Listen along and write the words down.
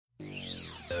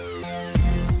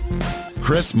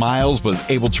Chris Miles was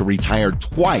able to retire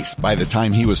twice by the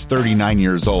time he was 39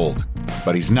 years old.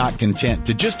 But he's not content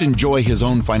to just enjoy his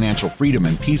own financial freedom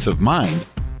and peace of mind.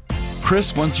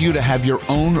 Chris wants you to have your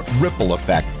own ripple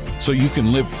effect so you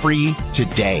can live free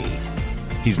today.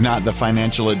 He's not the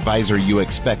financial advisor you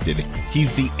expected.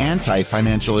 He's the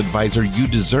anti-financial advisor you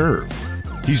deserve.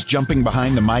 He's jumping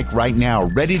behind the mic right now,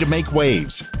 ready to make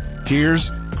waves. Here's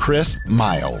Chris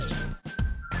Miles.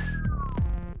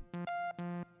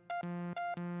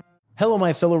 Hello,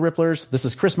 my fellow Ripplers. This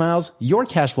is Chris Miles, your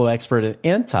cash flow expert and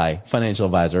anti-financial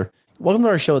advisor. Welcome to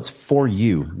our show. It's for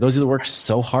you. Those of you that work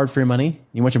so hard for your money,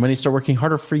 you want your money to start working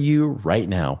harder for you right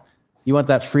now. You want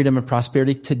that freedom and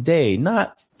prosperity today,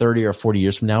 not 30 or 40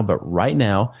 years from now, but right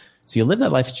now. So you live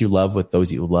that life that you love with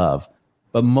those you love.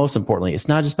 But most importantly, it's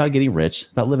not just about getting rich,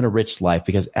 it's about living a rich life,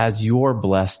 because as you're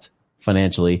blessed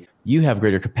financially, you have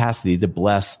greater capacity to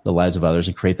bless the lives of others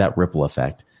and create that ripple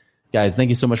effect. Guys, thank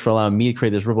you so much for allowing me to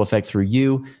create this ripple effect through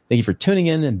you. Thank you for tuning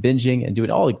in and binging and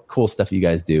doing all the cool stuff you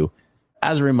guys do.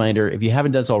 As a reminder, if you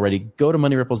haven't done so already, go to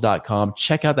moneyripples.com.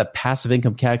 Check out that passive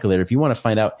income calculator. If you want to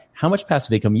find out how much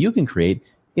passive income you can create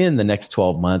in the next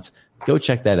 12 months, go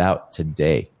check that out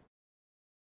today.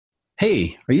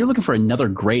 Hey, are you looking for another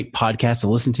great podcast to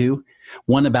listen to?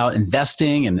 One about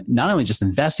investing, and not only just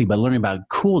investing, but learning about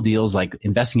cool deals like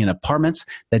investing in apartments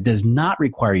that does not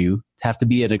require you to have to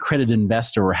be an accredited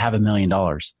investor or have $1 million.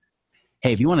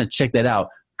 Hey, if you want to check that out,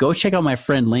 go check out my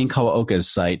friend Lane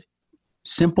Kawaoka's site,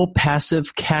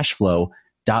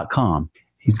 simplepassivecashflow.com.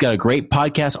 He's got a great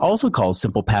podcast also called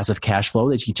Simple Passive Cash Flow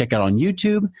that you can check out on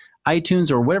YouTube,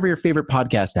 iTunes, or whatever your favorite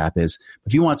podcast app is.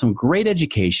 If you want some great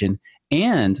education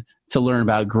and to learn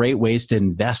about great ways to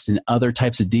invest in other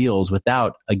types of deals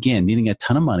without, again, needing a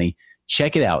ton of money,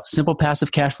 check it out,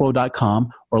 simplepassivecashflow.com,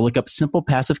 or look up Simple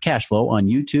Passive Cash Flow on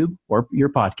YouTube or your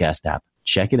podcast app.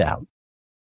 Check it out.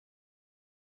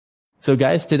 So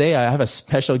guys, today I have a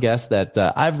special guest that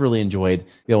I've really enjoyed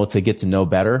being able to get to know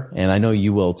better, and I know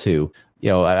you will too. You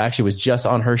know, I actually was just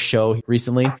on her show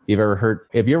recently. If you ever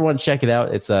want to check it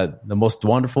out, it's the most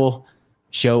wonderful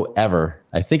show ever.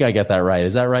 I think I got that right.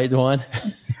 Is that right, Dwan?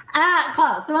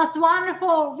 Close. The most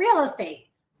wonderful real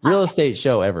estate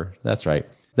show ever. That's right.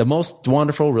 The most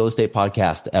wonderful real estate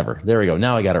podcast ever. There we go.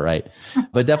 Now I got it right.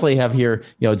 But definitely have here,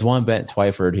 Dwan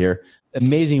Bent-Twyford here.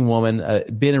 Amazing woman,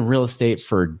 been in real estate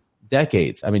for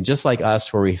decades. I mean, just like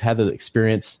us, where we've had the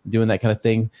experience doing that kind of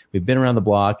thing. We've been around the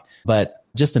block, but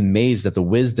just amazed at the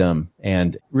wisdom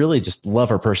and really just love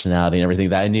her personality and everything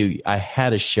that I knew I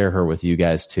had to share her with you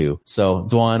guys too. So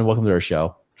Dwan, welcome to our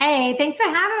show. Hey, thanks for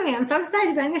having me. I'm so excited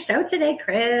to be on your show today,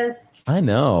 Chris. I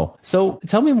know. So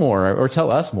tell me more, or tell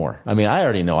us more. I mean, I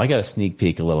already know. I got a sneak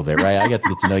peek a little bit, right? I got to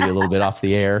get to know you a little bit off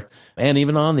the air and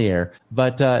even on the air.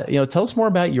 But, tell us more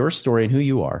about your story and who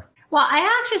you are. Well,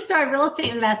 I actually started real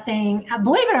estate investing,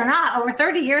 believe it or not, over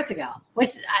 30 years ago, which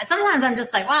sometimes I'm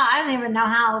just like, wow, I don't even know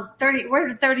where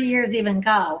did 30 years even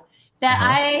go? That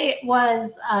I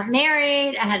was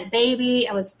married, I had a baby,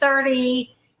 I was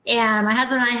 30, and my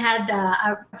husband and I had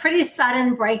a pretty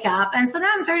sudden breakup. And so now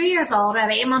I'm 30 years old. I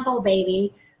have an 8-month-old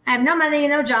baby. I have no money,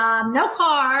 no job, no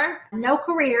car, no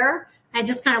career. I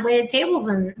just kind of waited tables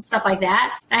and stuff like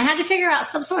that. And I had to figure out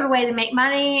some sort of way to make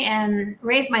money and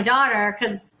raise my daughter,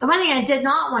 because the one thing I did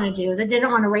not want to do is I didn't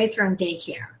want to raise her in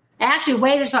daycare. I actually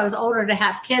waited until I was older to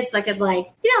have kids so I could be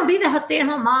the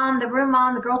stay-at-home mom, the room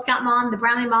mom, the Girl Scout mom, the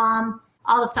brownie mom,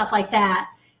 all the stuff like that.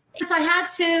 So I had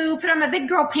to put on my big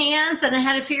girl pants and I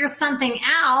had to figure something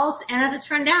out. And as it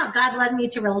turned out, God led me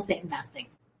to real estate investing.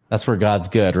 That's where God's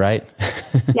good, right?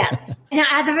 Yes. Now,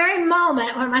 at the very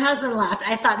moment when my husband left,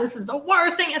 I thought this is the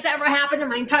worst thing that's ever happened in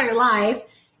my entire life.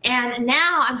 And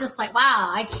now I'm just like,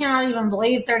 wow, I cannot even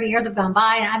believe 30 years have gone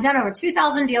by. And I've done over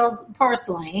 2,000 deals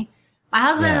personally. My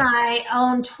husband and I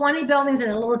own 20 buildings in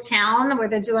a little town where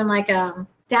they're doing like a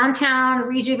downtown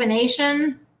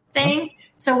rejuvenation thing.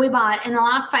 So we bought, in the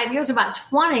last 5 years, we bought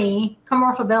 20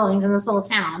 commercial buildings in this little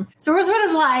town. So we're sort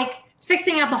of like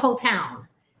fixing up a whole town.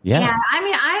 Yeah. And I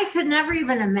mean, I could never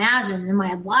even imagine in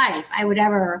my life I would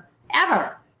ever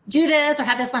do this or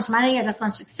have this much money or this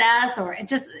much success, or it's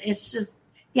just,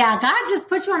 God just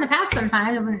puts you on the path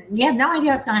sometimes and you have no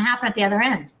idea what's going to happen at the other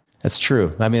end. That's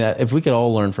true. I mean, if we could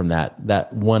all learn from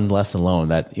that one lesson alone,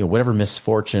 that, whatever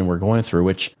misfortune we're going through,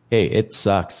 which, hey, it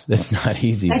sucks. It's not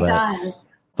easy. It does.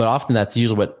 But often that's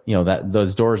usually what, that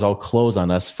those doors all close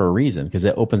on us for a reason, because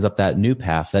it opens up that new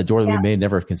path, that door that we may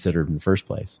never have considered in the first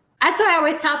place. That's what I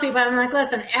always tell people. I'm like,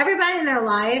 listen, everybody in their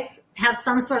life has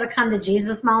some sort of come to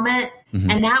Jesus moment.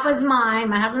 Mm-hmm. And that was mine.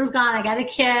 My husband's gone. I got a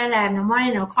kid. I have no money,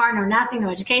 no car, no nothing,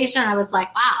 no education. I was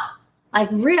like, wow, Like,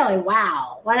 really,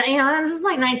 wow. What, this is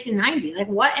like 1990. Like,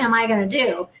 what am I going to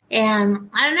do? And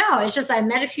I don't know. It's just I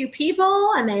met a few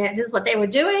people and this is what they were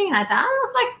doing. And I thought, oh,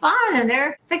 it's like fun. And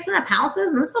they're fixing up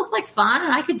houses and this looks like fun.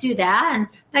 And I could do that. And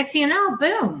next thing you know,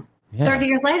 boom, 30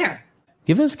 years later.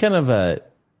 Give us kind of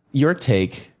your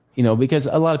take, because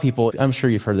a lot of people, I'm sure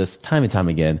you've heard this time and time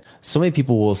again. So many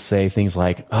people will say things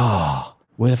like, oh,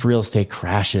 what if real estate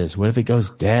crashes? What if it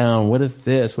goes down? What if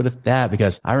this? What if that?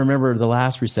 Because I remember the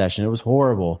last recession. It was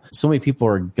horrible. So many people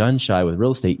are gun shy with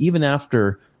real estate, even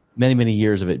after many, many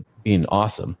years of it being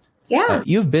awesome. Yeah.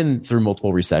 You've been through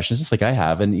multiple recessions, just like I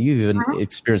have, and you've even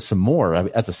experienced some more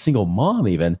as a single mom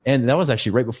even. And that was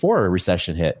actually right before a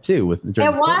recession hit too. It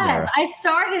was. I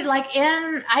started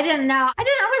I didn't know.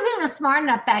 I wasn't even smart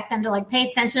enough back then to like pay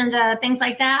attention to things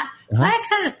like that. So I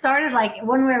kind of started like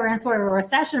when we were in sort of a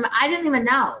recession, but I didn't even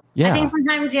know. Yeah. I think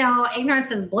sometimes,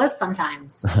 ignorance is bliss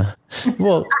sometimes.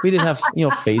 Well, we didn't have,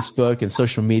 Facebook and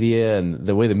social media and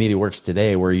the way the media works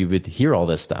today where you would hear all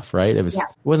this stuff, right? It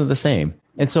wasn't the same.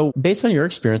 And so based on your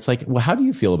experience, like, how do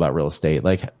you feel about real estate?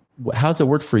 Like, how's it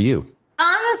work for you?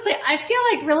 Honestly, I feel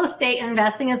like real estate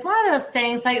investing is one of those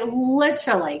things, like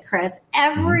literally, Chris,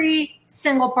 every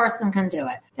single person can do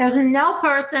it. There's no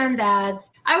person I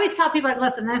always tell people, like,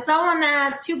 listen, there's someone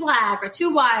that's too black or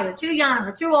too white or too young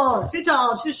or too old or too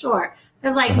tall or too short.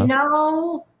 There's like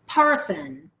no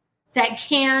person that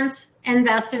can't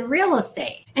invest in real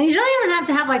estate. And you don't even have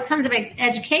to have like tons of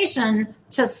education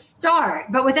to start.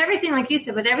 But with everything, like you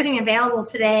said, with everything available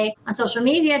today on social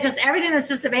media, just everything that's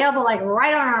just available like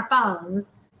right on our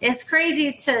phones, it's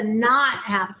crazy to not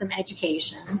have some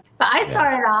education. But I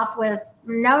started off with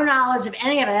no knowledge of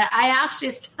any of it. I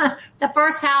actually, the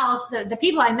first house, the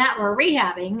people I met were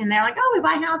rehabbing, and they're like, oh, we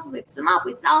buy houses, we fix them up,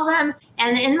 we sell them.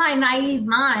 And in my naive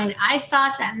mind, I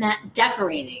thought that meant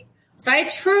decorating. So I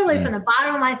truly, from the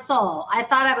bottom of my soul, I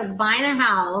thought I was buying a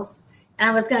house and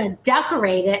I was going to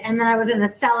decorate it and then I was going to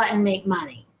sell it and make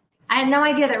money. I had no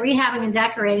idea that rehabbing and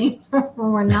decorating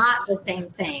were not the same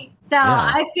thing. So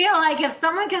I feel like if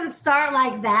someone can start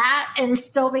like that and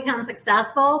still become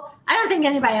successful, I don't think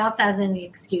anybody else has any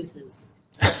excuses.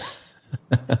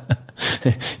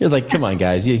 You're like, come on,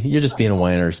 guys, you're just being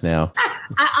whiners now.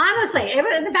 Honestly, it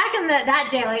was back in that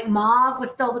day, like mauve was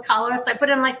still the color. So I put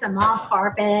in like some mauve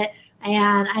carpet.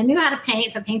 And I knew how to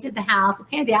paint, so I painted the house. I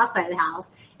painted the outside of the house.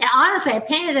 And honestly, I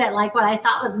painted it like what I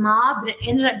thought was mauve, but it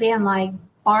ended up being like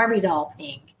Barbie doll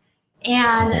pink.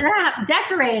 And then I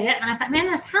decorated it, and I thought,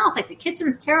 man, this house, like the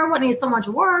kitchen's terrible. It needs so much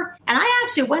work. And I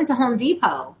actually went to Home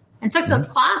Depot and took those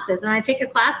classes. And I take a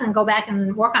class and go back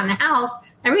and work on the house.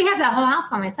 I rehabbed that whole house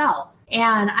by myself.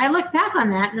 And I look back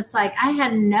on that, and it's like I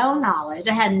had no knowledge.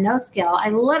 I had no skill. I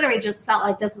literally just felt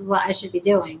like this is what I should be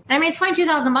doing. And I made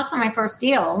 $22,000 on my first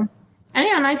deal.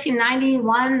 And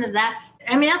 1991,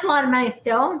 that's a lot of money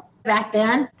still back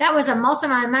then. That was the most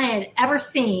amount of money I'd ever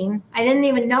seen. I didn't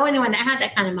even know anyone that had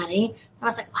that kind of money. I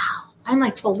was like, wow, I'm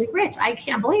like totally rich. I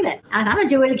can't believe it. I'm going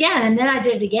to do it again. And then I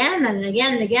did it again and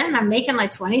again and again. And I'm making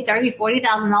like $20,000, $30,000,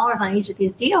 $40,000 on each of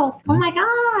these deals. Oh my God.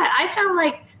 I found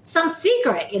like some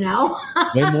secret,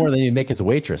 Way more than you make as a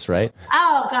waitress, right?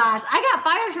 Oh gosh. I got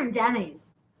fired from Denny's.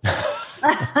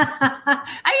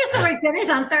 I used to work Denny's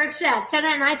on third shift, 10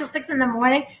 at night till 6 in the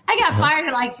morning. I got fired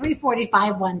at like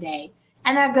 3:45 one day.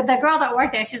 And the girl that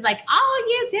worked there, she's like, all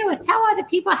you do is tell other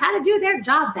people how to do their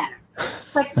job better.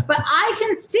 But I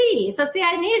can see. So see,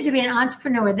 I needed to be an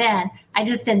entrepreneur then. I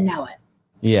just didn't know it.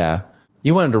 Yeah.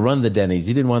 You wanted to run the Denny's.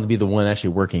 You didn't want to be the one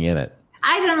actually working in it.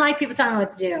 I didn't like people telling me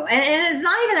what to do. And it's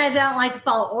not even that I don't like to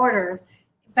follow orders.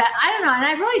 But I don't know, and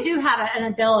I really do have an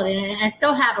ability, and I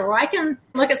still have it, where I can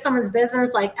look at someone's business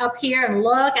like up here and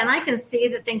look, and I can see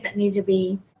the things that need to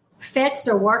be fixed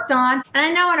or worked on. And I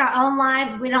know in our own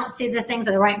lives, we don't see the things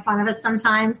that are right in front of us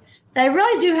sometimes, but I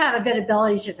really do have a good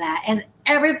ability to that. And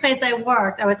every place I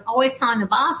worked, I was always telling the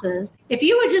bosses, if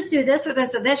you would just do this or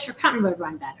this or this, your company would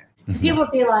run better. Mm-hmm. People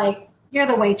would be like, you're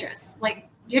the waitress. Like,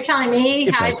 you're telling me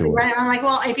how I should run it. I'm like,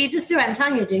 well, if you just do what I'm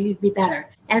telling you to do, you'd be better.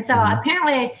 And so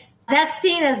apparently that's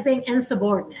seen as being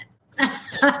insubordinate.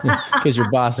 Because you're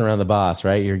bossing around the boss,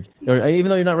 right? Or even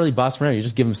though you're not really bossing around, you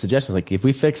just give them suggestions. Like, if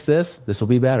we fix this, this will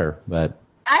be better. But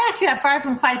I actually got fired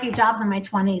from quite a few jobs in my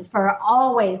 20s for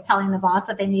always telling the boss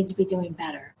what they need to be doing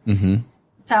better. Mm-hmm.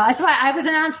 So that's why I was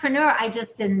an entrepreneur. I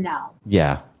just didn't know.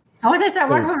 Yeah. And once I started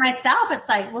working for myself, it's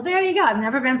like, well, there you go. I've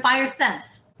never been fired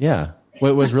since. Yeah.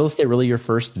 Wait, was real estate really your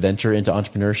first venture into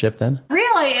entrepreneurship then?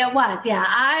 Really, it was. Yeah.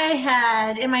 I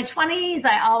had, in my 20s,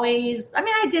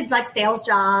 I did like sales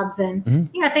jobs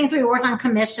and, things we work on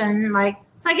commission.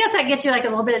 So I guess that gets you like a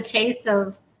little bit of taste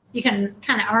of, you can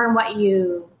kind of earn what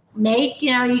you make,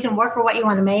 you can work for what you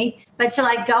want to make. But to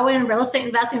like go in real estate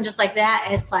investing just like that,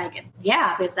 it's like,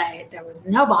 because there was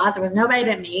no boss, there was nobody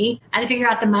but me. I had to figure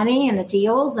out the money and the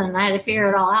deals, and I had to figure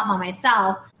it all out by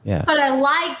myself. Yeah. But I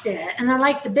liked it, and I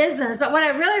liked the business. But what I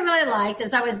really, really liked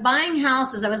is I was buying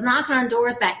houses. I was knocking on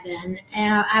doors back then,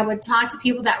 and I would talk to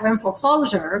people that were in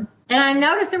foreclosure. And I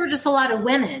noticed there were just a lot of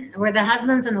women where the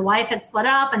husbands and the wife had split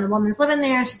up, and the woman's living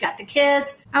there, and she's got the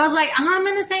kids. I was like, I'm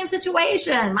in the same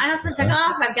situation. My husband took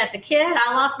off. I've got the kid.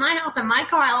 I lost my house and my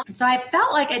car. So I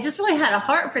felt like I just really had a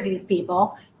heart for these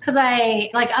people because I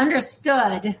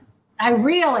understood. I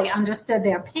really understood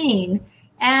their pain.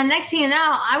 And next thing you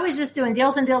know, I was just doing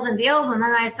deals and deals and deals. And then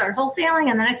I started wholesaling.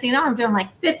 And then next thing you know, I'm doing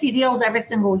like 50 deals every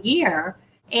single year.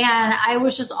 And I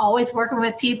was just always working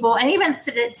with people. And even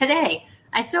today,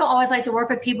 I still always like to work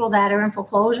with people that are in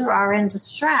foreclosure or are in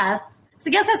distress. So I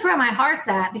guess that's where my heart's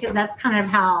at, because that's kind of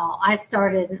how I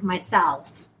started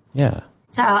myself. Yeah.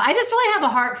 So I just really have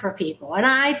a heart for people. And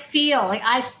I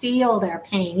feel their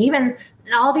pain. Even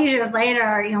all these years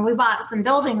later, we bought some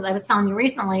buildings, I was telling you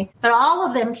recently, but all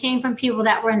of them came from people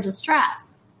that were in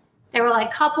distress. They were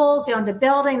like couples, they owned a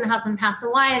building, the husband passed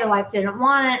away, the wife didn't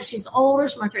want it, she's older,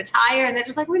 she wants to retire, and they're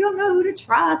just like, we don't know who to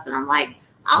trust. And I'm like,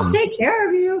 I'll take care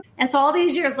of you. And so all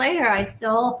these years later, I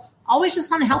still always just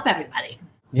want to help everybody.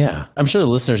 Yeah. I'm sure the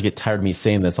listeners get tired of me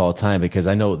saying this all the time, because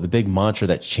I know the big mantra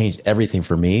that changed everything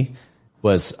for me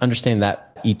was understanding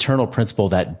that eternal principle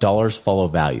that dollars follow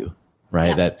value, right?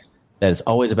 Yeah. That it's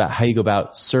always about how you go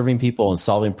about serving people and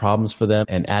solving problems for them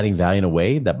and adding value in a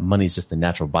way that money is just a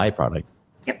natural byproduct.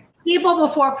 Yep. People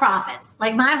before profits.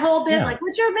 Like my whole business, like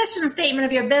what's your mission statement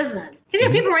of your business?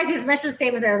 Because people write these mission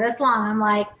statements that are this long. I'm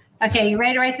like, okay, you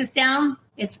ready to write this down?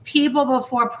 It's people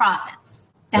before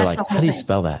profits. That's like, the whole how do you thing.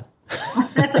 spell that?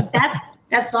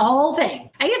 That's the whole thing.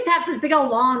 I used to have this big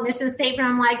old long mission statement.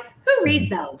 I'm like, who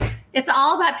reads those? It's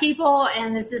all about people,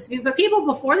 and it's just but people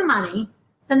before the money,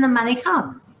 then the money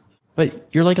comes. But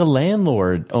you're like a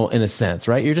landlord in a sense,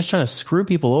 right? You're just trying to screw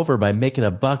people over by making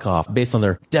a buck off based on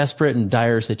their desperate and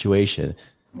dire situation.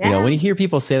 Yeah. When you hear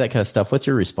people say that kind of stuff, what's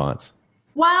your response?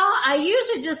 Well, I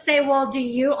usually just say, well, do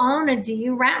you own or do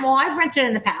you rent? Well, I've rented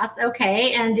in the past.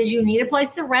 Okay. And did you need a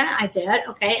place to rent? I did.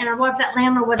 Okay. And what if that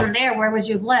landlord wasn't there? Where would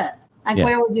you live?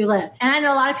 Where would you live? And I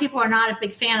know a lot of people are not a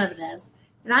big fan of this.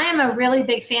 And I am a really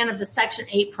big fan of the Section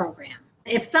 8 program.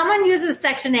 If someone uses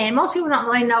Section 8, most people don't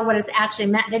really know what it's actually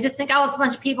meant. They just think, it's a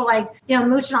bunch of people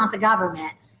mooching off the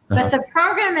government. But the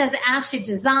program is actually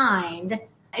designed,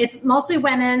 it's mostly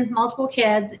women, multiple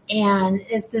kids, and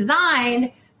it's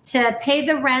designed to pay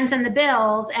the rent and the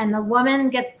bills, and the woman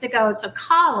gets to go to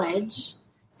college.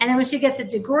 And then when she gets a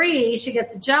degree, she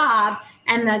gets a job,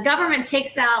 and the government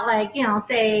takes out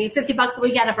say $50 a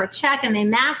week out of her check, and they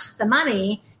match the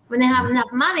money. When they have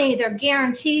enough money, they're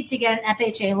guaranteed to get an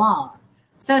FHA loan.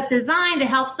 So it's designed to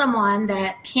help someone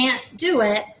that can't do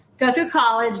it go through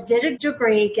college, did a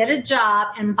degree, get a job,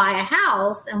 and buy a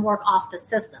house and work off the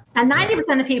system. And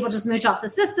 90% of people just mooch off the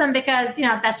system because,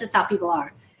 that's just how people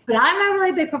are. But I'm a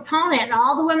really big proponent, and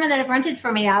all the women that have rented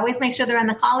for me, I always make sure they're in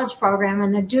the college program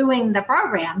and they're doing the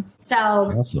program. So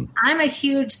awesome. I'm a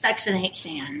huge Section 8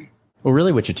 fan. Well,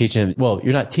 really what you're teaching,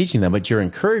 you're not teaching them, but you're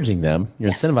encouraging them, you're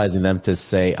incentivizing them to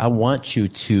say, I want you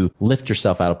to lift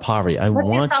yourself out of poverty. I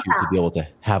want you to be able to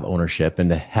have ownership and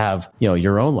to have,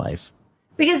 your own life.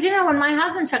 Because, when my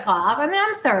husband took off, I'm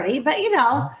 30, but,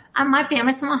 my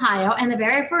family's from Ohio. And the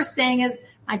very first thing is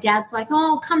my dad's like,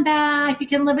 oh, come back. You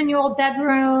can live in your old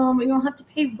bedroom. You don't have to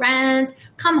pay rent.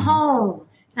 Come home.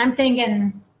 And I'm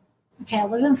thinking, okay, I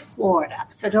live in Florida.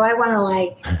 So do I want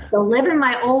to go live in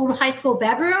my old high school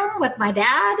bedroom with my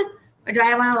dad? Or do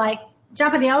I want to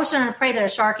jump in the ocean and pray that a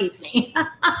shark eats me?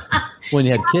 When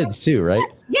you had kids too, right?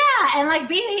 Yeah. And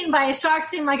being eaten by a shark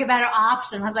seemed like a better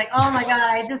option. I was like, oh my God,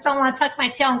 I just don't want to tuck my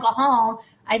tail and go home.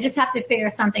 I just have to figure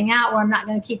something out where I'm not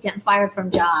going to keep getting fired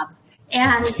from jobs.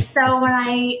 And so when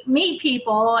I meet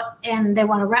people and they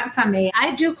want to rent from me,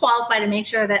 I do qualify to make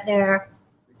sure that they're,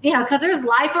 because there's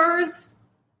lifers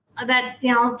that,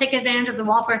 take advantage of the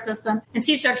welfare system and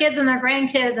teach their kids and their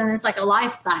grandkids, and it's like a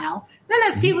lifestyle. Then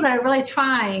there's people that are really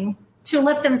trying to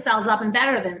lift themselves up and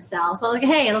better themselves. So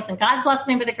hey, listen, God blessed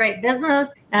me with a great business,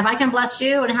 and if I can bless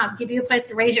you and help give you a place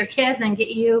to raise your kids and get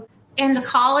you into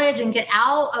college and get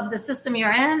out of the system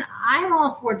you're in, I'm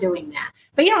all for doing that.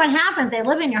 But what happens? They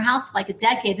live in your house for a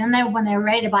decade. Then when they're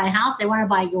ready to buy a house, they want to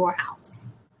buy your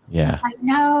house. Yeah. It's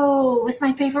no, it's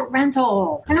my favorite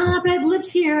rental. But I've lived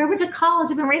here. I went to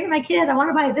college. I've been raising my kids. I want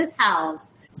to buy this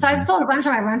house. So I've sold a bunch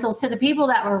of my rentals to the people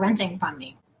that were renting from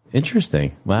me.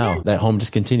 Interesting. Wow. Yeah. That home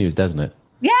just continues, doesn't it?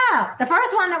 Yeah. The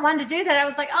first one that wanted to do that, I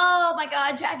was like, oh my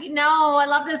God, Jackie, no, I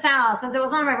love this house. Because it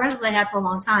was one of my rentals I had for a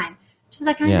long time. She's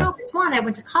like, I know which one. I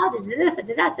went to college, I did this, I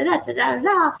did that,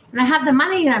 and I have the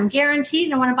money and I'm guaranteed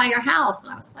and I want to buy your house.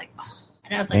 And I was like, oh.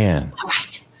 And I was like, man. All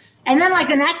right. And then like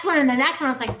the next one and the next one,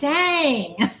 I was like,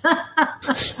 dang.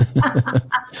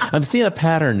 I'm seeing a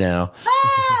pattern now.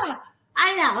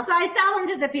 I know. So I sell them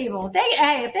to the people.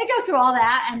 If they go through all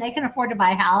that and they can afford to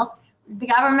buy a house, the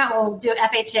government will do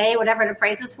FHA, whatever it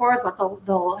appraises for is what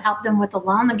they'll help them with the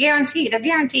loan. They're guaranteed.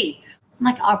 I'm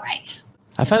like, all right.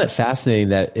 I find it fascinating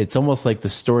that it's almost like the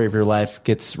story of your life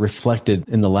gets reflected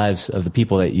in the lives of the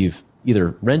people that you've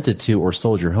either rented to or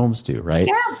sold your homes to, right?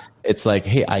 Yeah. It's like,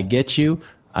 hey, I get you.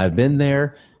 I've been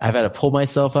there. I've had to pull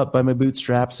myself up by my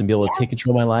bootstraps and be able to take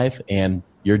control of my life. And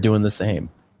you're doing the same.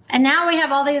 And now we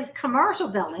have all these commercial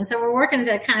buildings. So we're working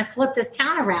to kind of flip this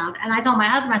town around. And I told my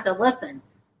husband, I said, listen,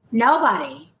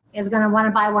 nobody is going to want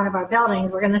to buy one of our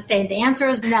buildings. We're going to say the answer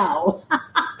is no.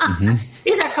 Mm-hmm.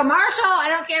 These are commercial. I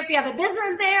don't care if you have a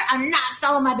business there. I'm not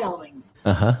selling my buildings.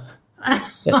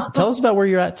 Tell us about where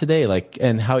you're at today,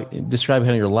 and how describe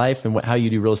kind of your life and how you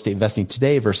do real estate investing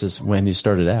today versus when you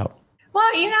started out. Well,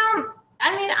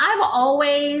 I've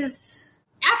always,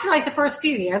 after like the first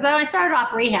few years, I started off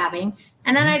rehabbing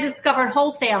and then I discovered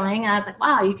wholesaling and I was like,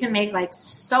 wow, you can make like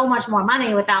so much more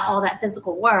money without all that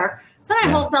physical work. So then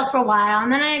I wholesaled for a while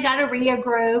and then I got a RIA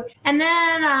group and then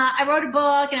I wrote a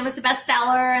book and it was a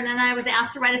bestseller. And then I was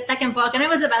asked to write a second book and it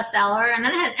was a bestseller. And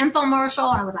then I had an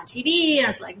infomercial and I was on TV and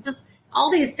it's like just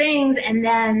all these things. And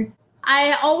then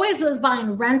I always was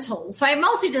buying rentals. So I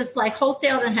mostly just like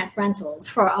wholesaled and had rentals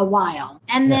for a while.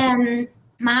 And then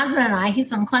my husband and I, he's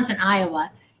from Clinton,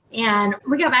 Iowa. And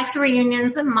we go back to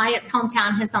reunions in my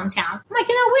hometown, his hometown. I'm like,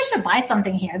 we should buy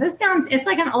something here. It's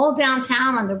like an old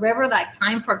downtown on the river that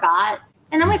time forgot.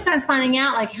 And then we started finding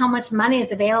out like how much money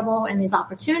is available in these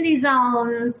opportunity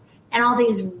zones and all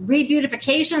these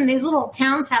rebeautification. These little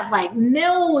towns have like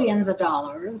millions of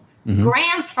dollars,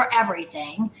 grants for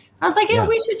everything. I was like,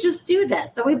 we should just do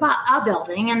this. So we bought a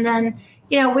building and then,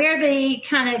 we're the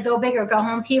kind of go big or go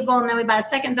home people. And then we bought a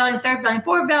second building, third building,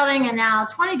 fourth building, and now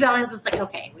 20 buildings. It's like,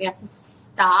 okay, we have to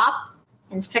stop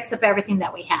and fix up everything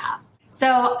that we have.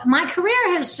 So my career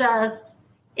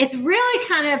it's really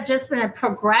kind of just been a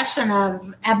progression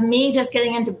of me just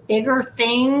getting into bigger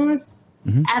things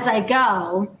as I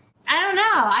go. I don't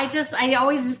know. I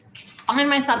always just find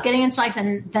myself getting into like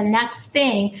the next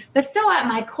thing, but still at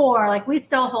my core, like we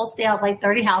still wholesaled like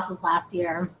 30 houses last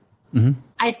year.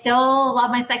 I still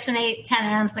love my Section 8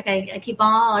 tenants. Like I keep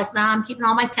now I'm keeping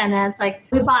all my tenants. Like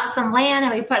we bought some land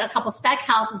and we put a couple spec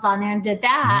houses on there and did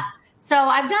that. So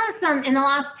I've done in the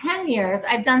last 10 years,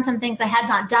 I've done some things I had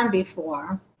not done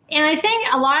before. And I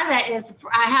think a lot of that is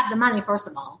I have the money, first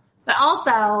of all. But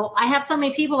also, I have so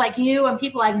many people like you and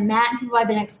people I've met and people I've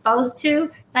been exposed to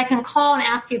that I can call and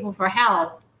ask people for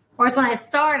help. Whereas when I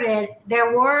started,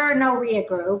 there were no RIA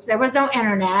groups. There was no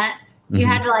internet. You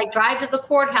had to like drive to the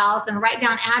courthouse and write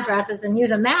down addresses and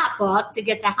use a map book to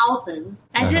get to houses.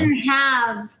 I didn't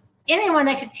have anyone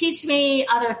that could teach me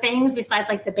other things besides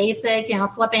like the basic,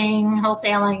 flipping,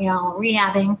 wholesaling,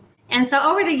 rehabbing. And so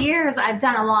over the years, I've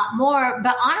done a lot more.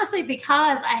 But honestly,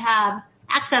 because I have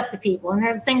access to people and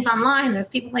there's things online, there's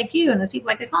people like you and there's people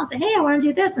I could call and say, hey, I want to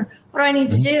do this and what do I need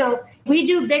to do? We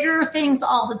do bigger things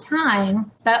all the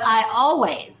time, but I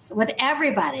always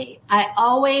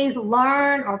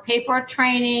learn or pay for a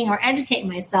training or educate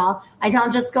myself. I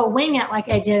don't just go wing it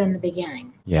like I did in the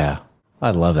beginning. Yeah,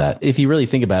 I love that. If you really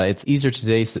think about it, it's easier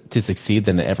today to succeed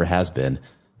than it ever has been.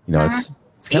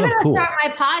 It's kind of cool. Even to start my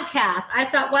podcast, I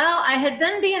thought, I had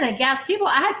been being a guest.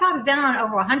 I had probably been on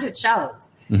over 100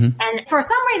 shows. And for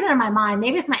some reason in my mind,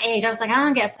 maybe it's my age, I was like, I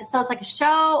don't guess. So it's like a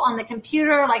show on the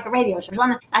computer, like a radio show.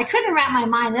 I couldn't wrap my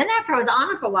mind. Then after I was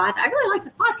on it for a while, I thought, I really like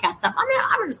this podcast stuff.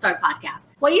 I'm going to start a podcast.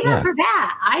 Well, even for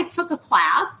that, I took a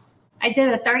class. I did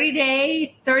a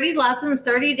 30-day, 30 lessons,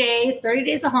 30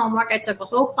 days of homework. I took a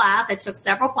whole class. I took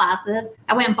several classes.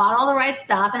 I went and bought all the right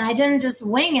stuff. And I didn't just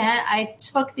wing it. I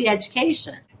took the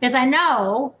education because I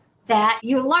know that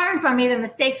you learn from either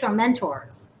mistakes or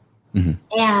mentors.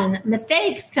 And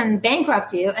mistakes can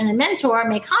bankrupt you, and a mentor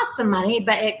may cost some money,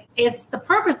 but it's the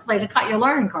purposely to cut your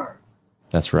learning curve.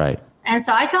 That's right. And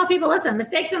so I tell people, listen,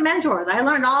 mistakes are mentors. I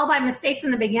learned all by mistakes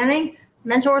in the beginning.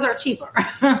 Mentors are cheaper.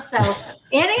 So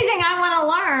anything I want to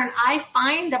learn, I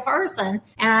find a person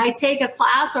and I take a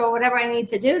class or whatever I need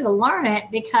to do to learn it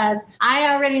because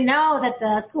I already know that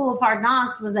the School of Hard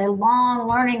Knocks was a long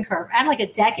learning curve. I had like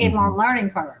a decade-long learning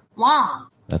curve. Long.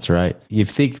 That's right. You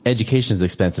think education is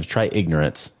expensive, try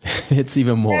ignorance. It's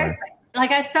even more. Seriously.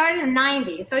 Like I started in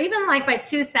 90. So even like by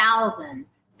 2000,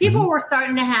 People were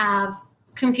starting to have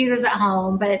computers at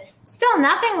home, but still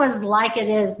nothing was like it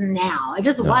is now. It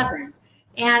just wasn't.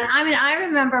 And I mean, I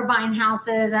remember buying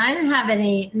houses, and I didn't have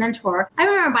any mentor. I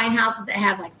remember buying houses that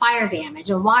had like fire damage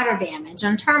and water damage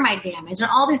and termite damage and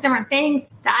all these different things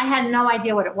that I had no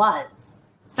idea what it was.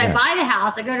 So I buy the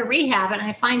house, I go to rehab, and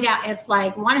I find out it's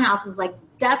like one house was like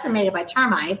decimated by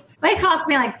termites. But it cost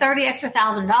me like $30,000 extra.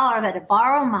 I had to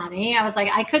borrow money. I was like,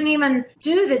 I couldn't even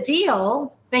do the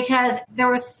deal because there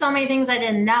were so many things I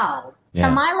didn't know. Yeah.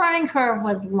 So my learning curve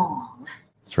was long.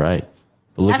 That's right.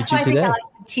 But look That's why I think I like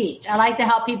to teach. I like to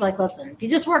help people. Like, listen, if you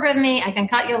just work with me, I can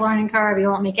cut your learning curve. You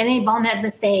won't make any bonehead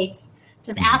mistakes.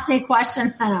 Just ask me a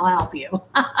question and I'll help you.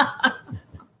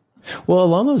 Well,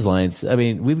 along those lines, I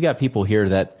mean, we've got people here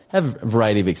that have a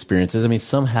variety of experiences. I mean,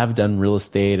 some have done real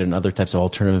estate and other types of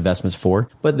alternative investments before,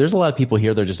 but there's a lot of people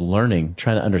here that are just learning,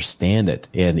 trying to understand it,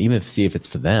 and even see if it's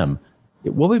for them.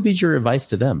 What would be your advice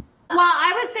to them? Well,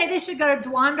 I would say they should go to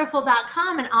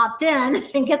Dwanderful.com and opt in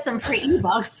and get some free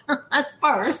ebooks. That's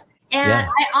first. And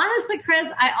I honestly, Chris,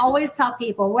 I always tell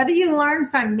people, whether you learn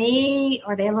from me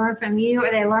or they learn from you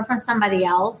or they learn from somebody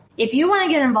else, if you want to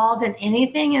get involved in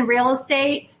anything in real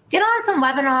estate, get on some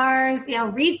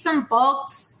webinars, read some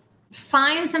books,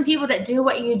 find some people that do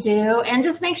what you do, and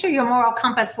just make sure your moral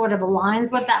compass sort of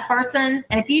aligns with that person.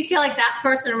 And if you feel like that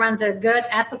person runs a good,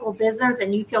 ethical business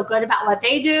and you feel good about what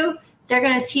they do, they're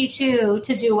going to teach you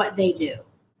to do what they do.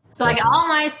 So like all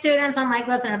my students, I'm like,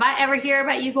 listen, if I ever hear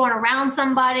about you going around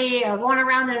somebody or going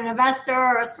around an investor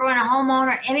or screwing a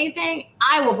homeowner, anything,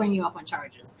 I will bring you up on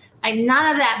charges. Like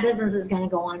none of that business is going to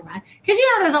go on around. Because,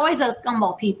 there's always those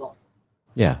scumball people.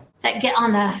 Yeah. That get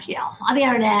on the, on the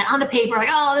internet, on the paper, like,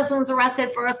 oh, this one's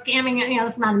arrested for scamming,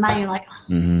 this amount of money. You're like,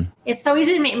 It's so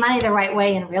easy to make money the right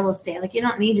way in real estate. Like you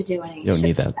don't need to do any. You don't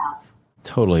need that. Stuff.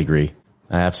 Totally agree.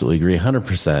 I absolutely agree.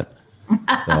 100%.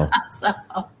 So.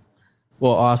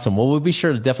 Well, awesome. Well, we'll be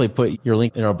sure to definitely put your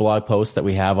link in our blog post that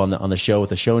we have on the show with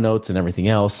the show notes and everything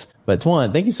else. But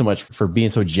Dwan, thank you so much for being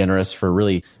so generous, for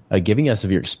really giving us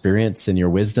of your experience and your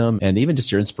wisdom and even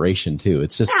just your inspiration too.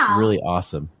 It's just really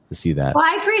awesome to see that. Well,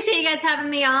 I appreciate you guys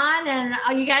having me on, and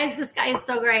you guys, this guy is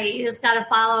so great. You just got to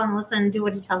follow and listen and do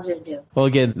what he tells you to do. Well,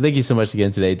 again, thank you so much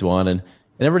again today, Dwan, and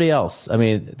everybody else. I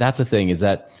mean, that's the thing is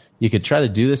that you could try to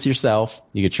do this yourself.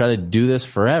 You could try to do this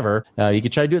forever. You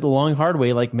could try to do it the long, hard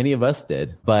way like many of us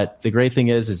did. But the great thing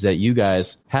is that you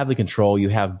guys have the control. You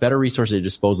have better resources at your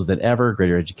disposal than ever,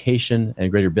 greater education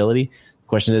and greater ability. The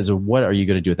question is, what are you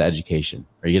going to do with that education?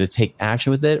 Are you going to take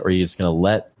action with it, or are you just going to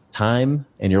let time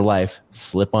and your life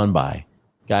slip on by?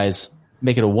 Guys,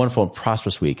 make it a wonderful and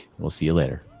prosperous week. We'll see you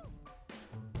later.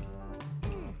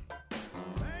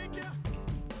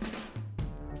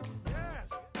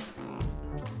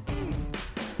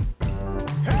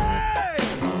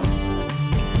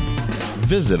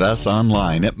 Visit us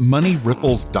online at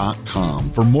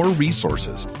moneyripples.com for more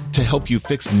resources to help you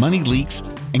fix money leaks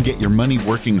and get your money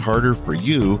working harder for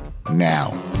you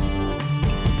now.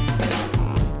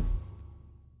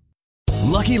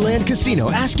 Lucky Land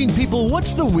Casino, asking people,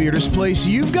 what's the weirdest place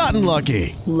you've gotten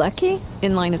lucky? Lucky?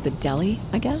 In line at the deli,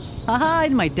 I guess? Aha,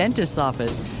 in my dentist's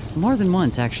office. More than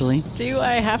once, actually. Do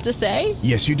I have to say?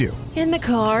 Yes, you do. In the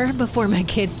car before my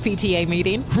kids' PTA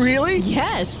meeting. Really?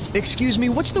 Yes. Excuse me,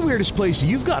 what's the weirdest place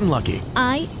you've gotten lucky?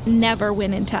 I never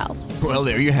win and tell. Well,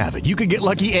 there you have it. You can get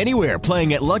lucky anywhere,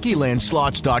 playing at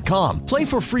LuckyLandSlots.com. Play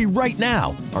for free right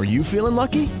now. Are you feeling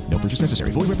lucky? No purchase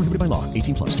necessary. Void where prohibited by law.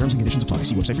 18+. Terms and conditions apply.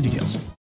 See website for details.